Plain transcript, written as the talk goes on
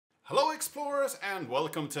Hello explorers and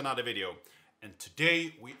welcome to another video. And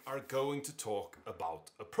today we are going to talk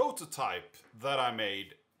about a prototype that I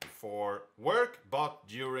made for work but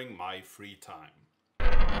during my free time.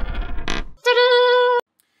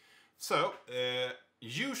 So,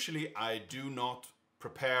 usually I do not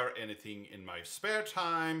prepare anything in my spare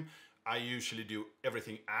time. I usually do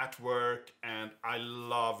everything at work and I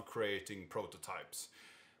love creating prototypes.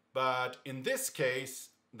 But in this case,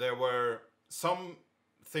 there were something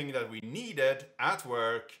that we needed at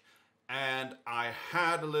work and I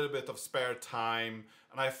had a little bit of spare time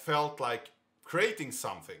and I felt like creating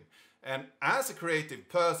something. And as a creative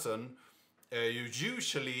person, you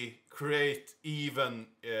usually create even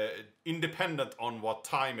independent on what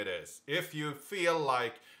time it is. If you feel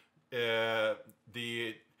like that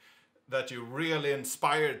you're really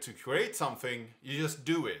inspired to create something, you just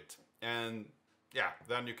do it. And yeah,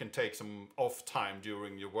 then you can take some off time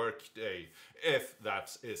during your work day, if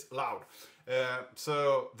that is allowed.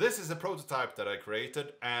 So this is a prototype that I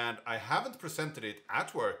created and I haven't presented it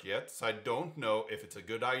at work yet, so I don't know if it's a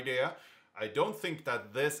good idea. I don't think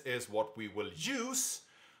that this is what we will use,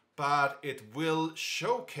 but it will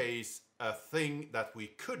showcase a thing that we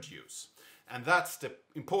could use. And that's the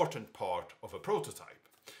important part of a prototype.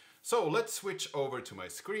 So let's switch over to my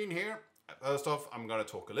screen here. First off, I'm going to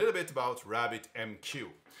talk a little bit about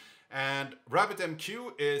RabbitMQ. And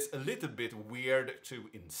RabbitMQ is a little bit weird to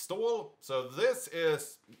install. So this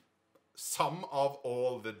is some of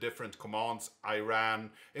all the different commands I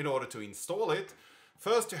ran in order to install it.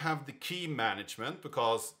 First, you have the key management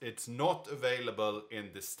because it's not available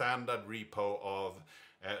in the standard repo of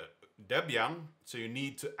Debian. So you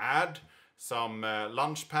need to add some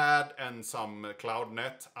Launchpad and some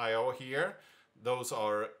CloudNet IO here. Those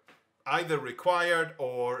are either required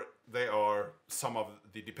or they are some of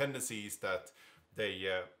the dependencies that they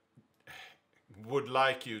would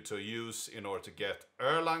like you to use in order to get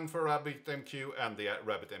Erlang for RabbitMQ and the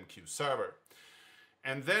RabbitMQ server.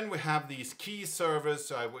 And then we have these key servers.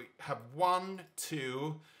 So I have 1,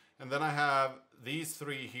 2, and then I have these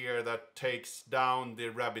 3 here that takes down the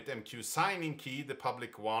RabbitMQ signing key, the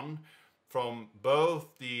public one, from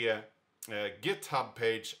both the GitHub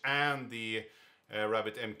page and the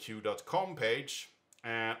RabbitMQ.com page.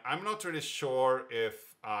 And I'm not really sure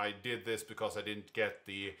if I did this because I didn't get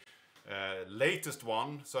the latest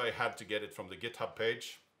one, so I had to get it from the GitHub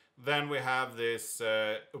page. Then we have this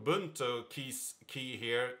Ubuntu key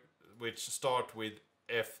here, which start with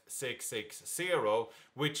F660,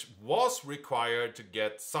 which was required to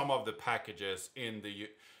get some of the packages in the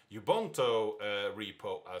Ubuntu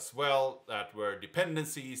repo as well, that were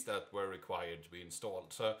dependencies that were required to be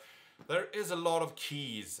installed. So there is a lot of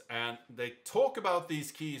keys and they talk about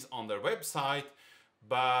these keys on their website,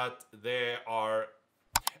 but they are...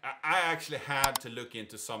 I actually had to look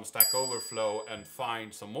into some Stack Overflow and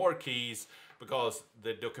find some more keys because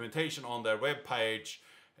the documentation on their webpage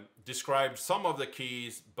described some of the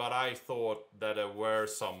keys, but I thought that there were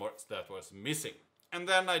some that was missing. And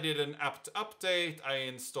then I did an apt update. I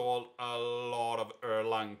installed a lot of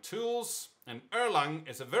Erlang tools. And Erlang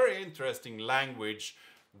is a very interesting language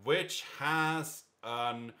which has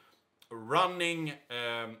an running,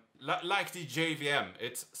 like the JVM.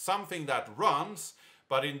 It's something that runs,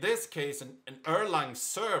 but in this case, an Erlang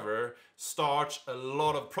server starts a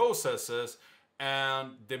lot of processes.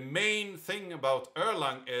 And the main thing about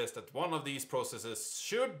Erlang is that one of these processes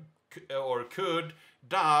should or could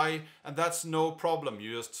die, and that's no problem.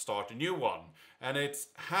 You just start a new one. And it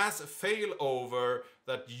has a failover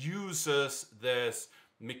that uses this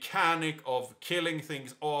mechanic of killing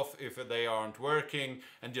things off if they aren't working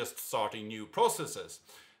and just starting new processes.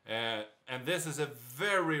 And this is a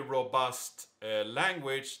very robust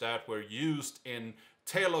language that were used in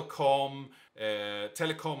telecom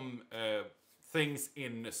things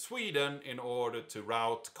in Sweden in order to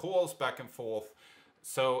route calls back and forth.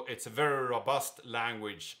 So it's a very robust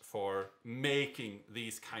language for making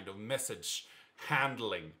these kind of message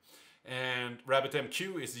handling. And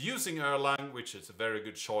RabbitMQ is using Erlang, which is a very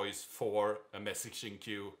good choice for a messaging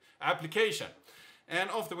queue application. And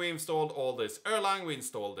after we installed all this Erlang, we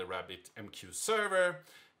installed the RabbitMQ server.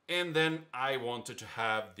 And then I wanted to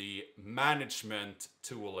have the management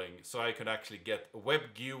tooling so I could actually get a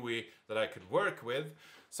web GUI that I could work with.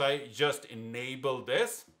 So I just enabled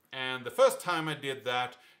this. And the first time I did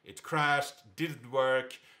that, it crashed, didn't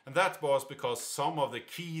work. And that was because some of the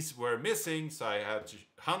keys were missing. So I had to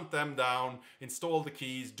hunt them down, install the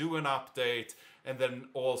keys, do an update, and then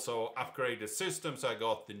also upgrade the system. So I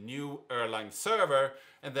got the new Erlang server,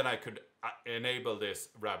 and then I could enable this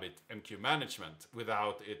RabbitMQ management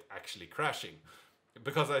without it actually crashing.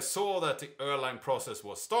 because I saw that the Erlang process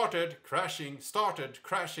was started, crashing,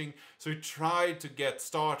 so it tried to get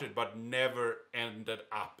started but never ended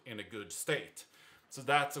up in a good state. So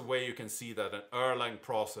that's a way you can see that an Erlang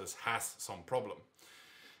process has some problem.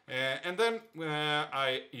 And then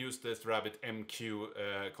I used this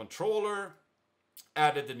RabbitMQ controller,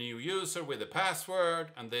 added the new user with the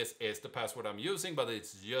password, and this is the password I'm using, but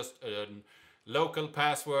it's just a local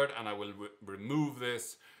password, and I will remove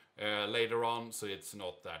this later on, so it's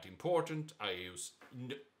not that important. I use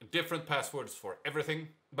different passwords for everything,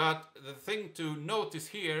 but the thing to notice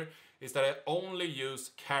here is that I only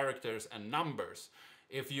use characters and numbers.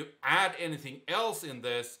 If you add anything else in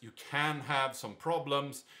this, you can have some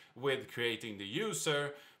problems with creating the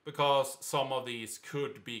user, because some of these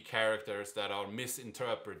could be characters that are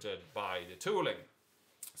misinterpreted by the tooling.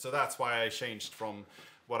 So that's why I changed from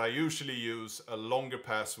what I usually use, a longer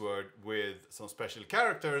password with some special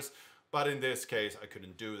characters, but in this case I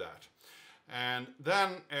couldn't do that. And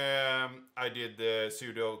then I did the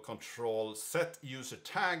sudo control set user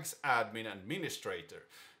tags admin administrator.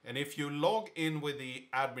 And if you log in with the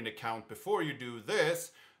admin account before you do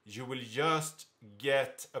this, you will just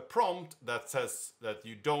get a prompt that says that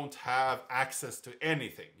you don't have access to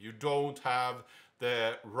anything. You don't have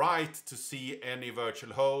the right to see any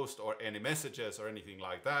virtual host or any messages or anything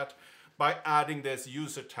like that. By adding this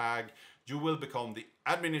user tag, you will become the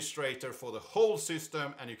administrator for the whole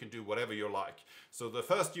system, and you can do whatever you like. So the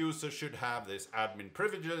first user should have this admin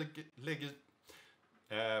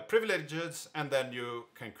privileges, and then you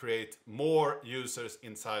can create more users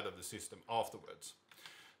inside of the system afterwards.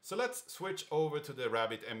 So let's switch over to the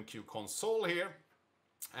RabbitMQ console here.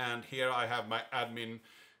 And here I have my admin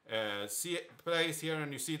place here,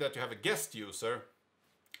 and you see that you have a guest user,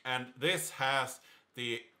 and this has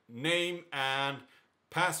the name and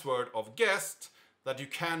password of guest that you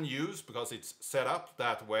can use because it's set up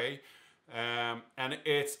that way, and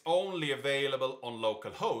it's only available on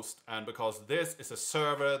localhost. And because this is a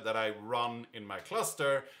server that I run in my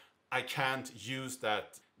cluster, I can't use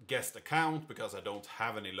that guest account because I don't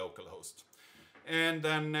have any localhost. And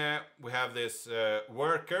then we have this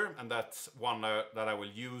worker, and that's one that I will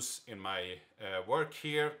use in my work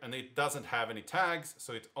here, and it doesn't have any tags,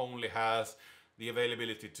 so it only has the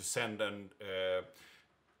availability to send and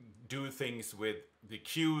do things with the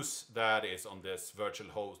queues that is on this virtual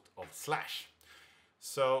host of Slash.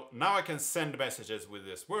 So now I can send messages with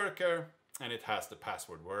this worker, and it has the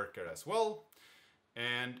password worker as well.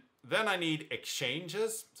 And then I need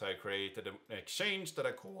exchanges, so I created an exchange that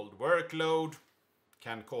I called workload.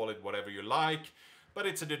 Can call it whatever you like, but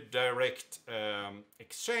it's a direct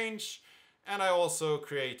exchange. And I also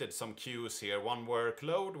created some queues here, one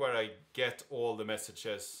workload where I get all the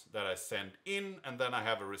messages that I send in, and then I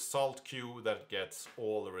have a result queue that gets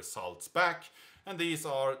all the results back. And these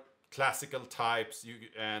are classical types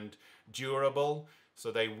and durable,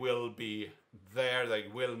 so they will be there, they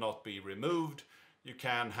will not be removed. You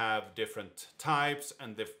can have different types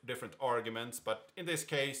and different arguments, but in this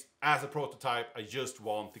case, as a prototype, I just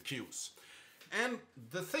want the queues. And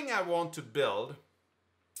the thing I want to build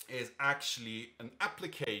is actually an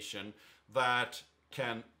application that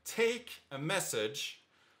can take a message,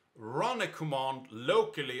 run a command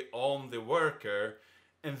locally on the worker,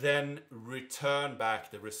 and then return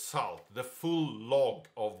back the result, the full log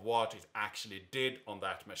of what it actually did on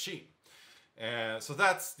that machine. So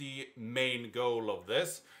that's the main goal of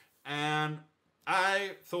this, and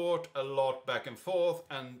I thought a lot back and forth,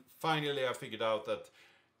 and finally I figured out that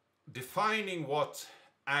defining what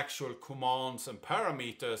actual commands and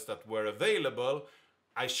parameters that were available,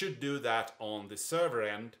 I should do that on the server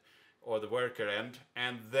end or the worker end,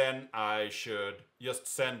 and then I should just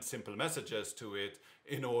send simple messages to it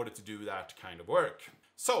in order to do that kind of work.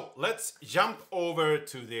 So let's jump over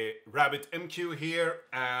to the RabbitMQ here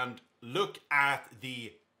and look at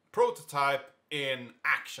the prototype in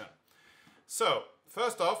action. So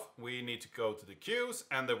first off, we need to go to the queues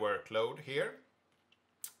and the workload here.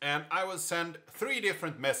 And I will send 3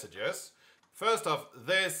 different messages. First off,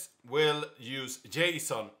 this will use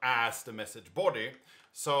JSON as the message body.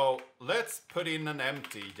 So let's put in an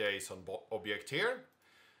empty JSON object here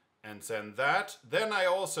and send that. Then I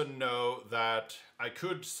also know that I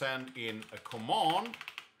could send in a command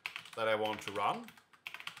that I want to run.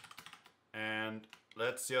 And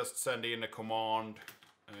let's just send in a command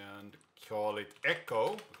and call it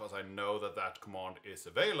echo, because I know that that command is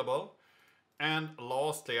available. And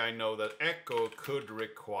lastly, I know that echo could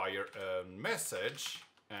require a message,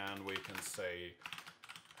 and we can say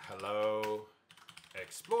hello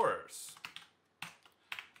explorers.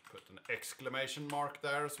 Put an exclamation mark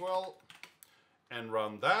there as well and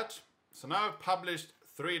run that. So now I've published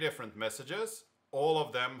 3 different messages. All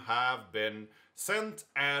of them have been sent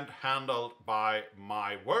and handled by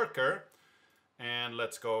my worker. And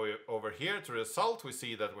let's go over here to result. We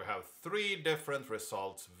see that we have 3 different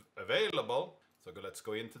results available. So let's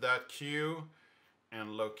go into that queue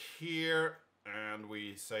and look here. And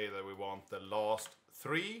we say that we want the last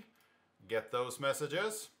 3. Get those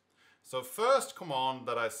messages. So first command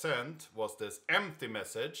that I sent was this empty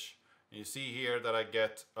message. You see here that I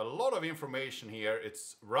get a lot of information here.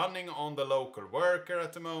 It's running on the local worker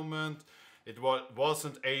at the moment. It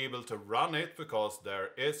wasn't able to run it because there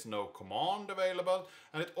is no command available.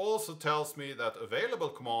 And it also tells me that available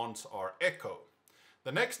commands are echo.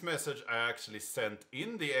 The next message I actually sent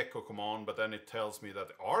in the echo command, but then it tells me that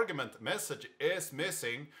the argument message is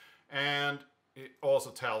missing, and it also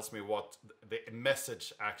tells me what the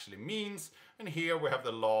message actually means. And here we have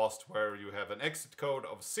the last, where you have an exit code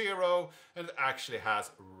of 0, and it actually has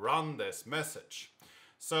run this message.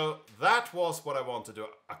 So that was what I wanted to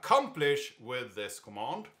accomplish with this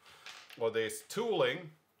command, or this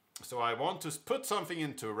tooling. So I want to put something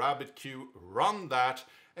into RabbitQueue, run that,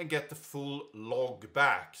 and get the full log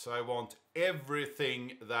back. So I want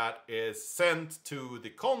everything that is sent to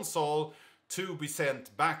the console to be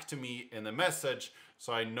sent back to me in a message,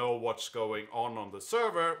 so I know what's going on the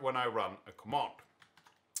server when I run a command.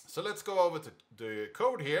 So let's go over to the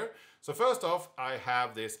code here. So first off, I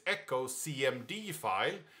have this echo cmd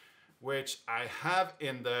file, which I have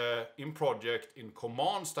in project in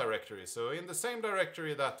commands directory. So in the same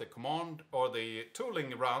directory that the command or the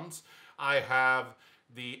tooling runs, I have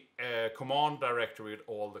the command directory with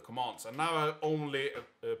all the commands. And now I only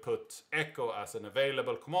put echo as an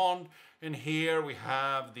available command. And here we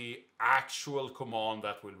have the actual command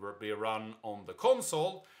that will be run on the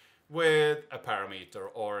console with a parameter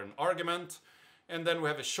or an argument. And then we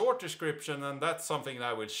have a short description, and that's something that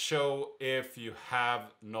I will show if you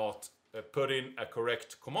have not put in a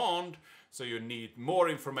correct command. So you need more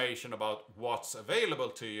information about what's available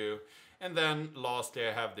to you. And then lastly,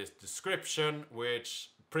 I have this description,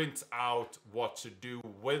 which prints out what to do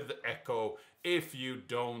with echo if you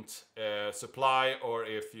don't supply, or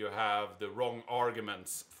if you have the wrong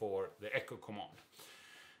arguments for the echo command.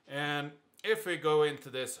 And if we go into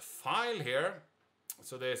this file here,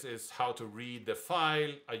 so this is how to read the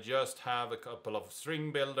file. I just have a couple of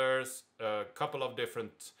string builders, a couple of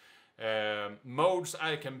different modes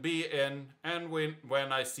I can be in, and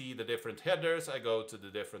when I see the different headers, I go to the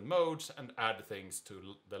different modes and add things to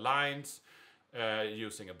the lines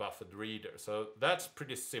using a buffered reader. So that's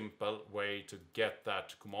pretty simple way to get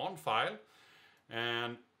that command file.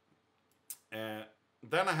 And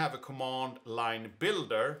then I have a command line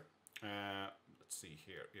builder. Let's see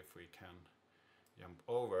here if we can jump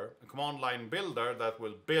over. A command line builder that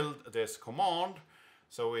will build this command.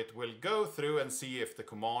 So it will go through and see if the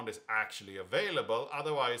command is actually available.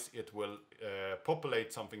 Otherwise, it will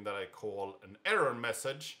populate something that I call an error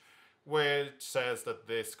message, which says that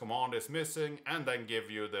this command is missing, and then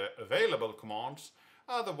give you the available commands.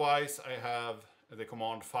 Otherwise, I have the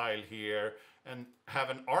command file here and have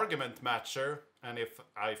an argument matcher. And if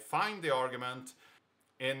I find the argument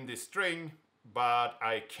in the string, but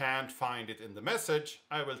I can't find it in the message,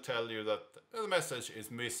 I will tell you that the message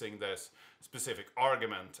is missing this specific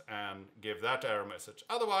argument and give that error message.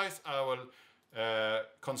 Otherwise, I will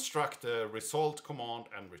construct a result command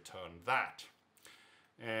and return that.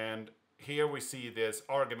 And here we see this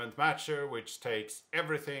argument matcher, which takes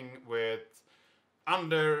everything with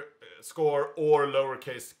underscore or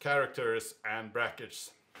lowercase characters and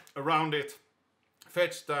brackets around it,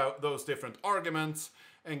 fetch those different arguments,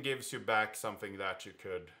 and gives you back something that you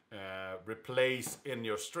could replace in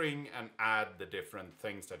your string and add the different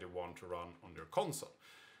things that you want to run on your console.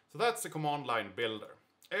 So that's the command line builder.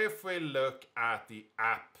 If we look at the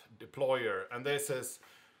app deployer, and this is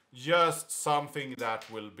just something that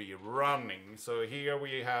will be running. So here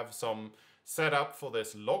we have some setup for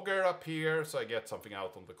this logger up here, so I get something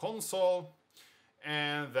out on the console.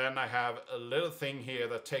 And then I have a little thing here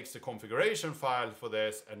that takes the configuration file for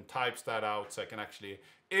this and types that out, so I can actually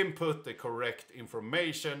input the correct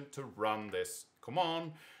information to run this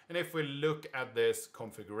command. And if we look at this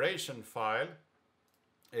configuration file,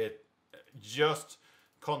 it just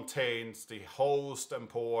contains the host and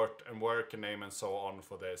port and worker name and so on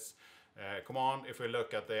for this command. If we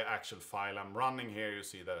look at the actual file I'm running here, you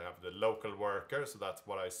see that I have the local worker, so that's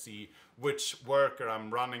what I see, which worker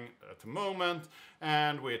I'm running at the moment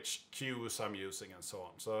and which queues I'm using and so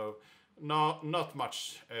on. So not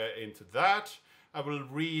much into that. I will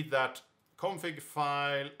read that config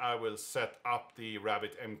file, I will set up the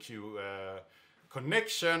RabbitMQ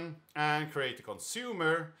connection and create a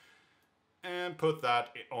consumer. and put that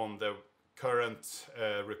on the current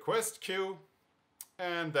request queue.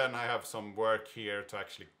 And then I have some work here to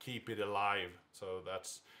actually keep it alive. So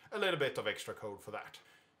that's a little bit of extra code for that.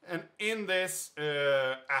 And in this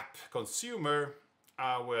app consumer,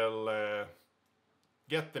 I will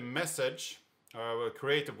get the message. I will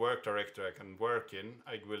create a work directory I can work in.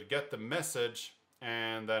 I will get the message,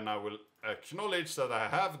 and then I will acknowledge that I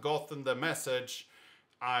have gotten the message.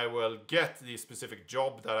 I will get the specific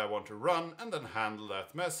job that I want to run and then handle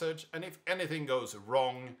that message. And if anything goes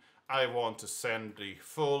wrong, I want to send the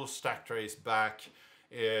full stack trace back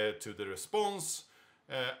to the response.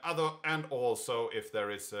 And also, if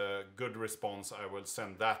there is a good response, I will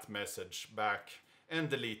send that message back and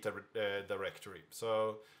delete the directory.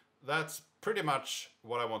 So that's pretty much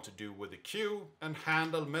what I want to do with the queue. And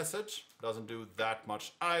handle message doesn't do that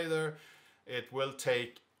much either. It will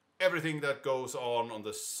take everything that goes on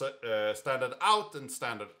the standard out and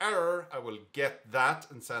standard error. I will get that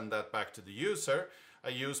and send that back to the user. I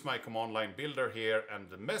use my command line builder here and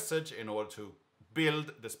the message in order to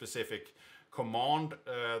build the specific command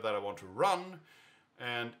that I want to run.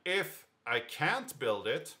 And if I can't build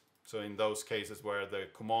it, so in those cases where the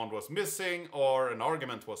command was missing or an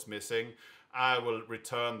argument was missing, I will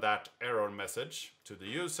return that error message to the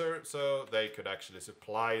user so they could actually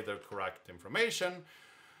supply the correct information.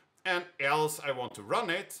 And else I want to run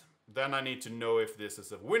it, then I need to know if this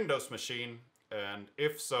is a Windows machine, and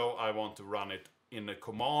if so, I want to run it in a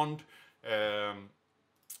command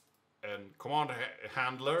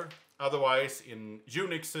handler. Otherwise, in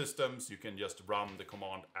Unix systems, you can just run the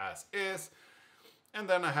command as is. And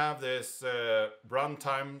then I have this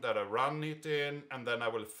runtime that I run it in, and then I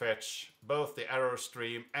will fetch both the error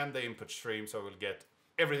stream and the input stream, so I will get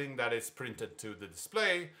everything that is printed to the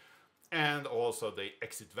display, and also the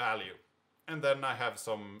exit value. And then I have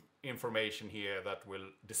some information here that will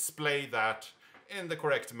display that in the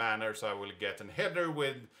correct manner. So I will get a header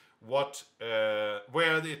with what,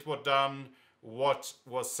 where it was done, what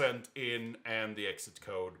was sent in, and the exit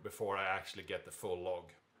code before I actually get the full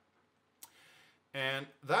log. And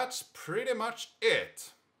that's pretty much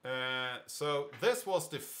it. So this was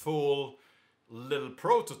the full little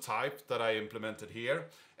prototype that I implemented here.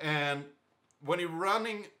 And when you're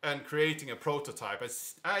running and creating a prototype,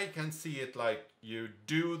 I can see it like you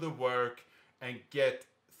do the work and get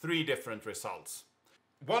 3 different results.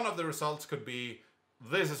 One of the results could be,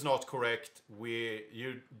 this is not correct,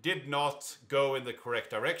 you did not go in the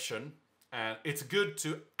correct direction, and it's good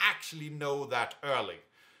to actually know that early.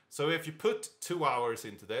 So if you put 2 hours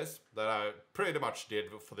into this, that I pretty much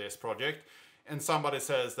did for this project, and somebody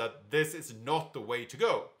says that this is not the way to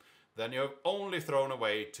go, then you've only thrown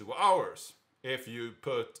away 2 hours. If you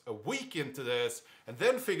put a week into this and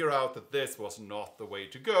then figure out that this was not the way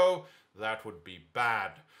to go, that would be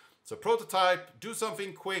bad. So prototype, do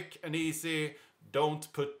something quick and easy,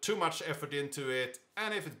 don't put too much effort into it,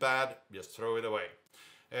 and if it's bad, just throw it away.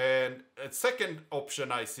 And a second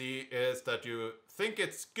option I see is that you think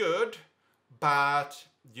it's good, but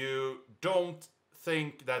you don't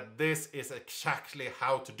think that this is exactly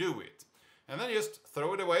how to do it. And then just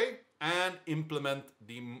throw it away and implement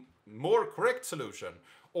the more correct solution.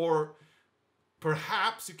 Or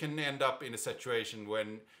perhaps you can end up in a situation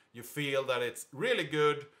when you feel that it's really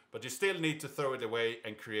good, but you still need to throw it away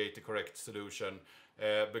and create the correct solution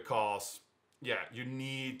because you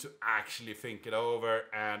need to actually think it over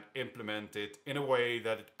and implement it in a way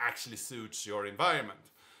that it actually suits your environment.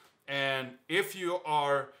 And if you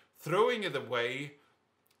are throwing it away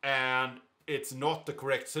and it's not the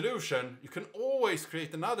correct solution, you can always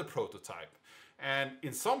create another prototype. And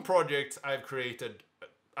in some projects, I've created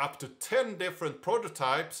up to 10 different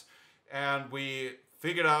prototypes, and we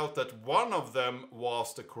figured out that one of them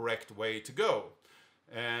was the correct way to go.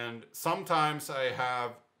 And sometimes I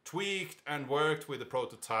have tweaked and worked with the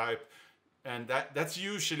prototype, and that's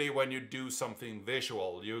usually when you do something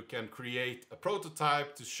visual. You can create a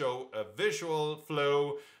prototype to show a visual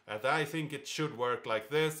flow, and I think it should work like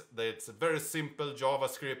this. It's a very simple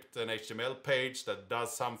JavaScript and HTML page that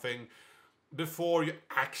does something before you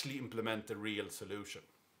actually implement the real solution.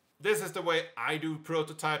 This is the way I do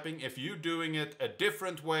prototyping. If you're doing it a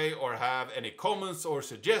different way or have any comments or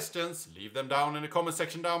suggestions, leave them down in the comment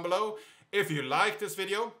section down below. If you like this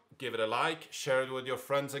video, give it a like, share it with your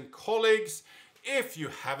friends and colleagues. If you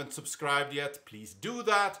haven't subscribed yet, please do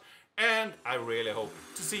that. And I really hope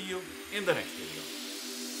to see you in the next video.